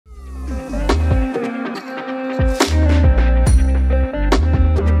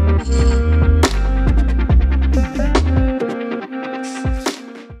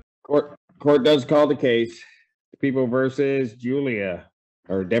court does call the case. People versus Julia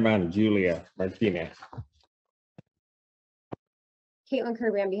or Devon Julia Martinez. Caitlin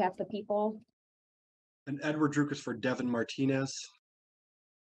Kirby on behalf of the people. And Edward Drukas for Devon Martinez.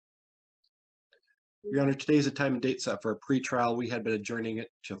 Your Honor, today's a time and date set for a pretrial. We had been adjourning it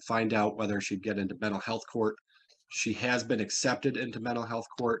to find out whether she'd get into mental health court. She has been accepted into mental health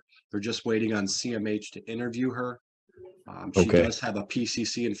court. They're just waiting on CMH to interview her. She does have a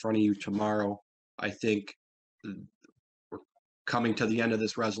PCC in front of you tomorrow. I think we're coming to the end of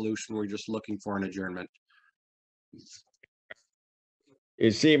this resolution. We're just looking for an adjournment.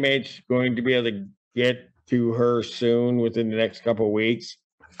 Is CMH going to be able to get to her soon within the next couple of weeks?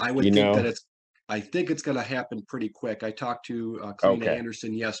 I would think that I think it's going to happen pretty quick. I talked to Kalina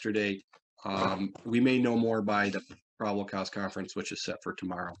Anderson yesterday. We may know more by the probable cause conference, which is set for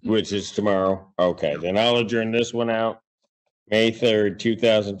tomorrow. Which is tomorrow. Okay, then I'll adjourn this one out. May 3rd,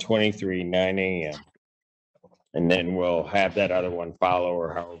 2023, 9 a.m. And then we'll have that other one follow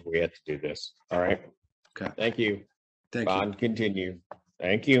or however we have to do this. All right. Okay. Thank you. Thank Bond, continue.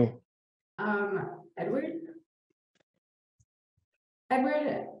 Thank you. Edward.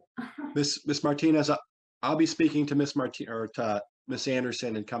 Miss Martinez, I'll be speaking to Miss Miss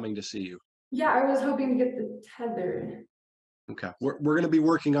Anderson and coming to see you. Yeah, I was hoping to get the tether. Okay, we're going to be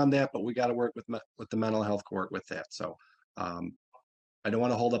working on that, but we got to work with the mental health court with that. So I don't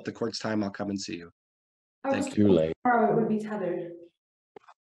want to hold up the court's time. I'll come and see you. Thank you. Too late. Tomorrow it would be tethered.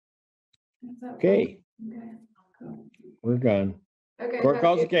 Okay. Okay. Cool. We're gone. Okay. Court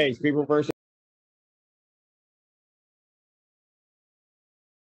calls the case. People versus